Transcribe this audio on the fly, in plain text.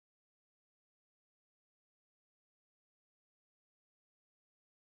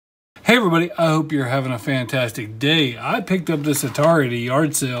Hey everybody, I hope you're having a fantastic day. I picked up this Atari at a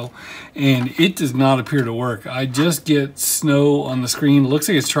yard sale and it does not appear to work. I just get snow on the screen. It looks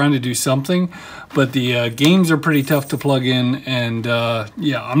like it's trying to do something, but the games are pretty tough to plug in, and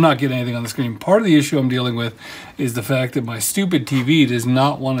yeah, I'm not getting anything on the screen. Part of the issue I'm dealing with is the fact that my stupid TV does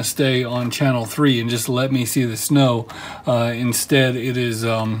not want to stay on channel 3 and just let me see the snow. Instead, it is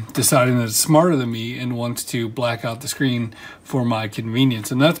deciding that it's smarter than me and wants to black out the screen for my convenience,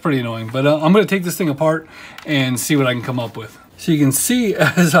 and that's pretty annoying. But I'm going to take this thing apart and see what I can come up with. So you can see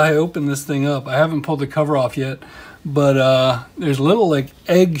as I open this thing up, I haven't pulled the cover off yet, but there's little like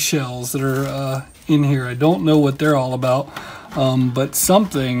egg shells that are in here. I don't know what they're all about, but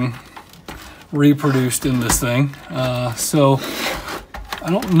something reproduced in this thing. So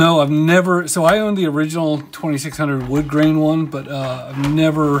I don't know. So I own the original 2600 wood grain one, but I've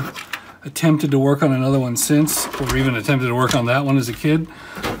never attempted to work on another one since, or even attempted to work on that one as a kid.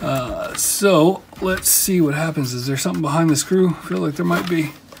 So let's see what happens. Is there something behind the screw? I feel like there might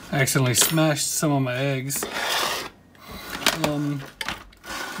be. I accidentally smashed some of my eggs.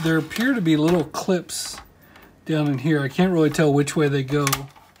 There appear to be little clips down in here. I can't really tell which way they go.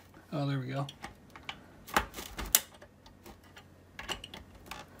 Oh, there we go.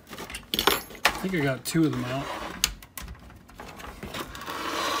 I think I got 2 of them out.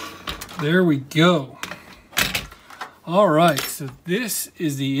 There we go. All right, so this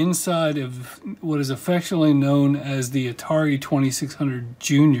is the inside of what is affectionately known as the Atari 2600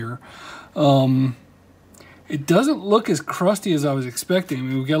 Junior. It doesn't look as crusty as I was expecting. I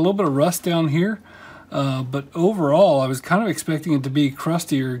mean, we've got a little bit of rust down here, but overall, I was kind of expecting it to be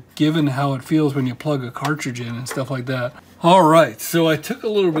crustier given how it feels when you plug a cartridge in and stuff like that. All right, so I took a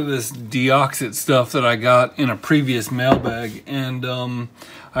little bit of this DeoxIT stuff that I got in a previous mailbag, and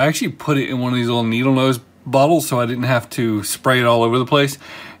I actually put it in one of these little needle nose bottles so I didn't have to spray it all over the place.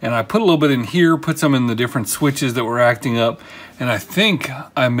 And I put a little bit in here, put some in the different switches that were acting up, and I think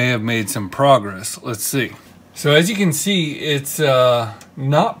I may have made some progress. Let's see. So as you can see, it's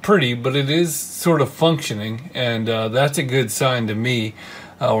not pretty, but it is sort of functioning, and that's a good sign to me.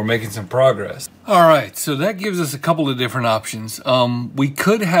 We're making some progress. All right, so that gives us a couple of different options. We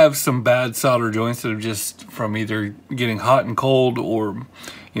could have some bad solder joints that are just from either getting hot and cold, or,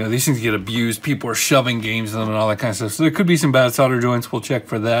 you know, these things get abused. People are shoving games in them and all that kind of stuff. So there could be some bad solder joints. We'll check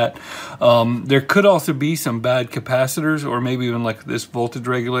for that. There could also be some bad capacitors, or maybe even like this voltage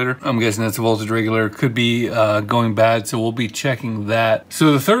regulator. I'm guessing that's a voltage regulator. Could be going bad, so we'll be checking that.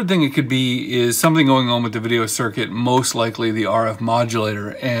 So the third thing it could be is something going on with the video circuit, most likely the RF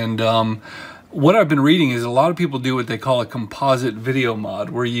modulator. And what I've been reading is a lot of people do what they call a composite video mod,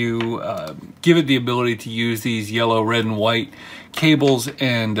 where you give it the ability to use these yellow, red, and white cables,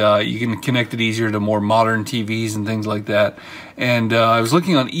 and you can connect it easier to more modern TVs and things like that. And I was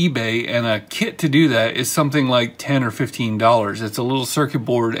looking on eBay, and a kit to do that is something like $10 or $15. It's a little circuit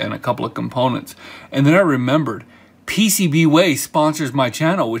board and a couple of components. And then I remembered, PCBWay sponsors my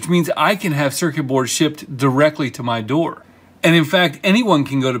channel, which means I can have circuit boards shipped directly to my door. And in fact, anyone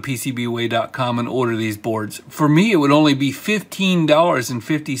can go to PCBWay.com and order these boards. For me, it would only be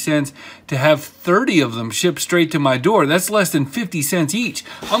 $15.50 to have 30 of them shipped straight to my door. That's less than 50 cents each.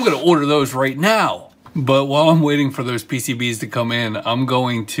 I'm going to order those right now. But while I'm waiting for those PCBs to come in, I'm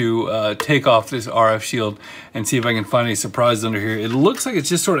going to take off this RF shield and see if I can find any surprises under here. It looks like it's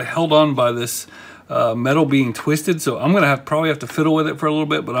just sort of held on by this metal being twisted, so I'm going to probably have to fiddle with it for a little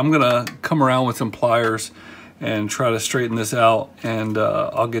bit, but I'm going to come around with some pliers and try to straighten this out, and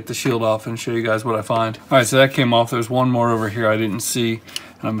I'll get the shield off and show you guys what I find. All right, so that came off. There's one more over here I didn't see,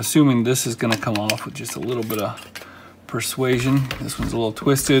 and I'm assuming this is gonna come off with just a little bit of persuasion. This one's a little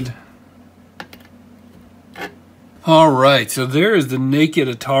twisted. All right, so there is the naked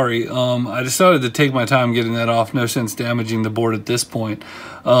Atari. I decided to take my time getting that off. No sense damaging the board at this point.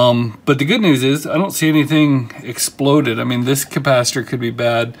 But the good news is I don't see anything exploded. I mean, this capacitor could be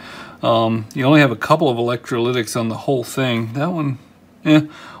bad. You only have a couple of electrolytics on the whole thing. That one,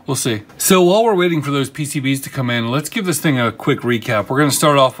 we'll see. So while we're waiting for those PCBs to come in, let's give this thing a quick recap. We're going to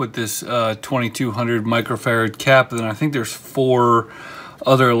start off with this 2200 microfarad cap, and then I think there's 4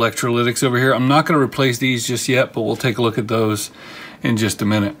 other electrolytics over here. I'm not going to replace these just yet, but we'll take a look at those in just a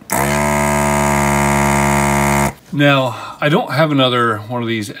minute. Now, I don't have another one of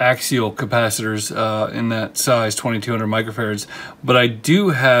these axial capacitors in that size, 2200 microfarads, but I do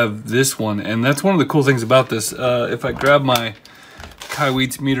have this one, and that's one of the cool things about this. If I grab my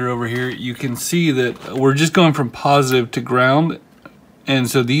Kaiweets meter over here, you can see that we're just going from positive to ground, and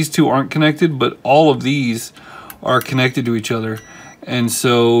so these two aren't connected, but all of these are connected to each other. And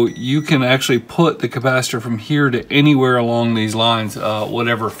so you can actually put the capacitor from here to anywhere along these lines,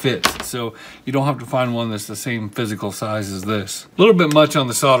 whatever fits. So you don't have to find one that's the same physical size as this. A little bit much on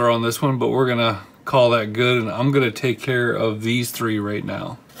the solder on this one, but we're gonna call that good, and I'm gonna take care of these three right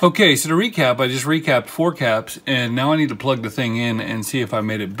now. Okay, so to recap, I just recapped 4 caps, and now I need to plug the thing in and see if I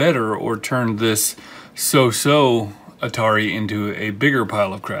made it better or turned this so-so Atari into a bigger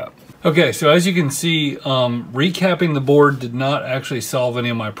pile of crap. Okay, so as you can see, recapping the board did not actually solve any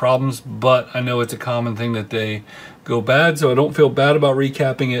of my problems, but I know it's a common thing that they go bad, so I don't feel bad about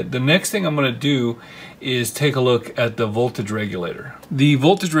recapping it. The next thing I'm gonna do is take a look at the voltage regulator. The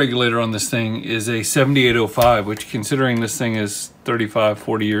voltage regulator on this thing is a 7805, which, considering this thing is 35,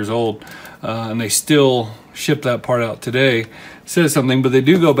 40 years old, and they still ship that part out today, says something, but they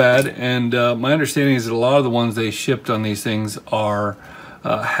do go bad. And my understanding is that a lot of the ones they shipped on these things are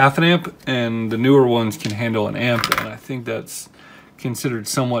half an amp, and the newer ones can handle an amp, and I think that's considered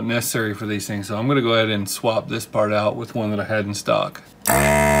somewhat necessary for these things. So I'm gonna go ahead and swap this part out with one that I had in stock.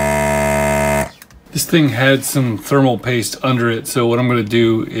 This thing had some thermal paste under it, so what I'm gonna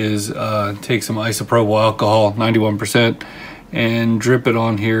do is take some isopropyl alcohol, 91%, and drip it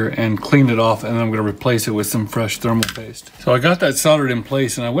on here and clean it off, and then I'm gonna replace it with some fresh thermal paste. So I got that soldered in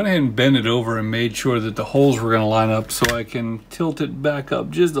place, and I went ahead and bent it over and made sure that the holes were gonna line up, so I can tilt it back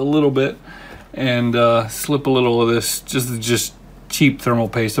up just a little bit and slip a little of this, just cheap thermal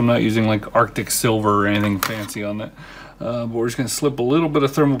paste. I'm not using like Arctic Silver or anything fancy on that. But we're just gonna slip a little bit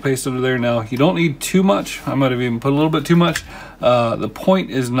of thermal paste under there. Now, you don't need too much. I might have even put a little bit too much. The point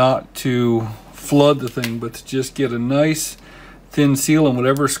is not to flood the thing, but to just get a nice thin seal, and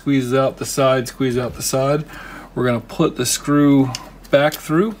whatever squeezes out the side, squeeze out the side. We're gonna put the screw back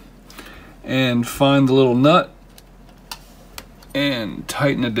through and find the little nut and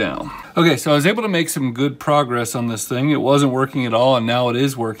tighten it down. Okay, so I was able to make some good progress on this thing. It wasn't working at all, and now it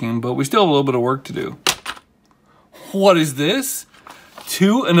is working, but we still have a little bit of work to do. What is this?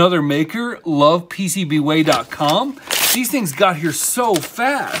 To another maker, lovepcbway.com. These things got here so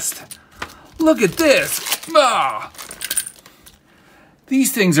fast. Look at this. Ah.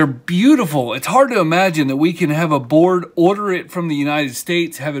 These things are beautiful. It's hard to imagine that we can have a board, order it from the United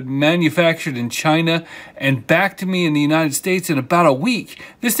States, have it manufactured in China, and back to me in the United States in about a week.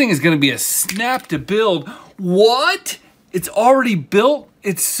 This thing is gonna be a snap to build. What? It's already built?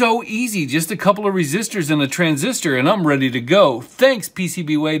 It's so easy. Just a couple of resistors and a transistor, and I'm ready to go. Thanks,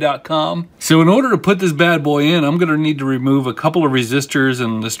 PCBWay.com. So in order to put this bad boy in, I'm gonna need to remove a couple of resistors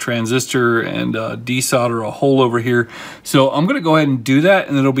and this transistor and desolder a hole over here. So I'm gonna go ahead and do that,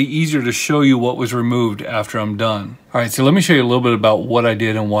 and it'll be easier to show you what was removed after I'm done. All right, so let me show you a little bit about what I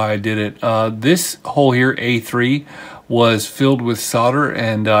did and why I did it. This hole here, A3, was filled with solder,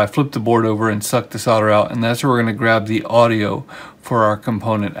 and I flipped the board over and sucked the solder out, and that's where we're gonna grab the audio for our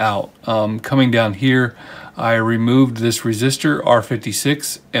component out. Coming down here, I removed this resistor,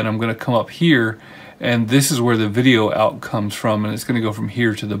 R56, and I'm gonna come up here, and this is where the video out comes from, and it's gonna go from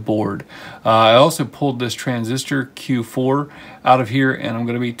here to the board. I also pulled this transistor, Q4, out of here, and I'm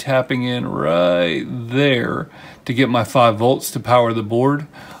gonna be tapping in right there to get my 5 volts to power the board.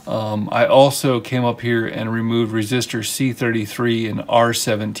 I also came up here and removed resistor C33 and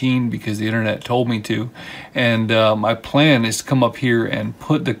R17 because the internet told me to. And my plan is to come up here and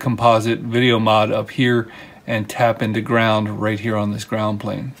put the composite video mod up here and tap into ground right here on this ground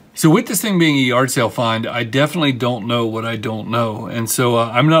plane. So with this thing being a yard sale find, I definitely don't know what I don't know. And so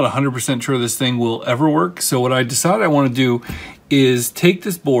I'm not 100% sure this thing will ever work. So what I decided I want to do is take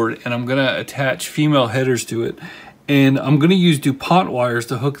this board, and I'm gonna attach female headers to it, and I'm gonna use DuPont wires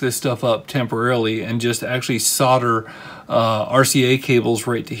to hook this stuff up temporarily and just actually solder RCA cables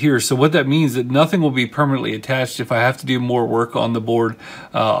right to here. So what that means is that nothing will be permanently attached. If I have to do more work on the board,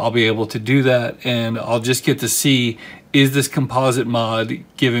 I'll be able to do that, and I'll just get to see, is this composite mod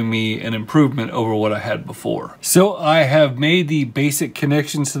giving me an improvement over what I had before? So I have made the basic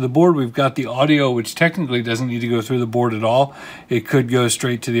connections to the board. We've got the audio, which technically doesn't need to go through the board at all. It could go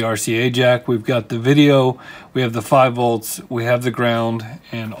straight to the RCA jack. We've got the video, we have the 5 volts, we have the ground,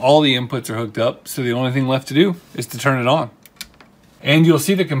 and all the inputs are hooked up. So the only thing left to do is to turn it on. And you'll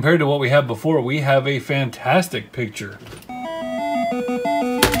see that compared to what we had before, we have a fantastic picture.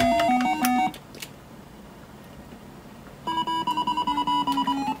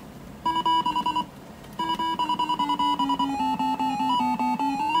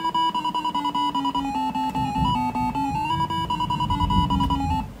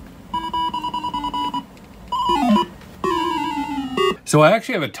 So I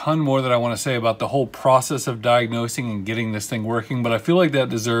actually have a ton more that I want to say about the whole process of diagnosing and getting this thing working, but I feel like that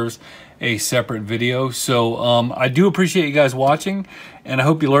deserves a separate video. So I do appreciate you guys watching, and I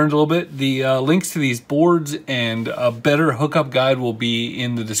hope you learned a little bit. The links to these boards and a better hookup guide will be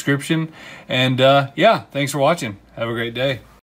in the description. And yeah, thanks for watching. Have a great day.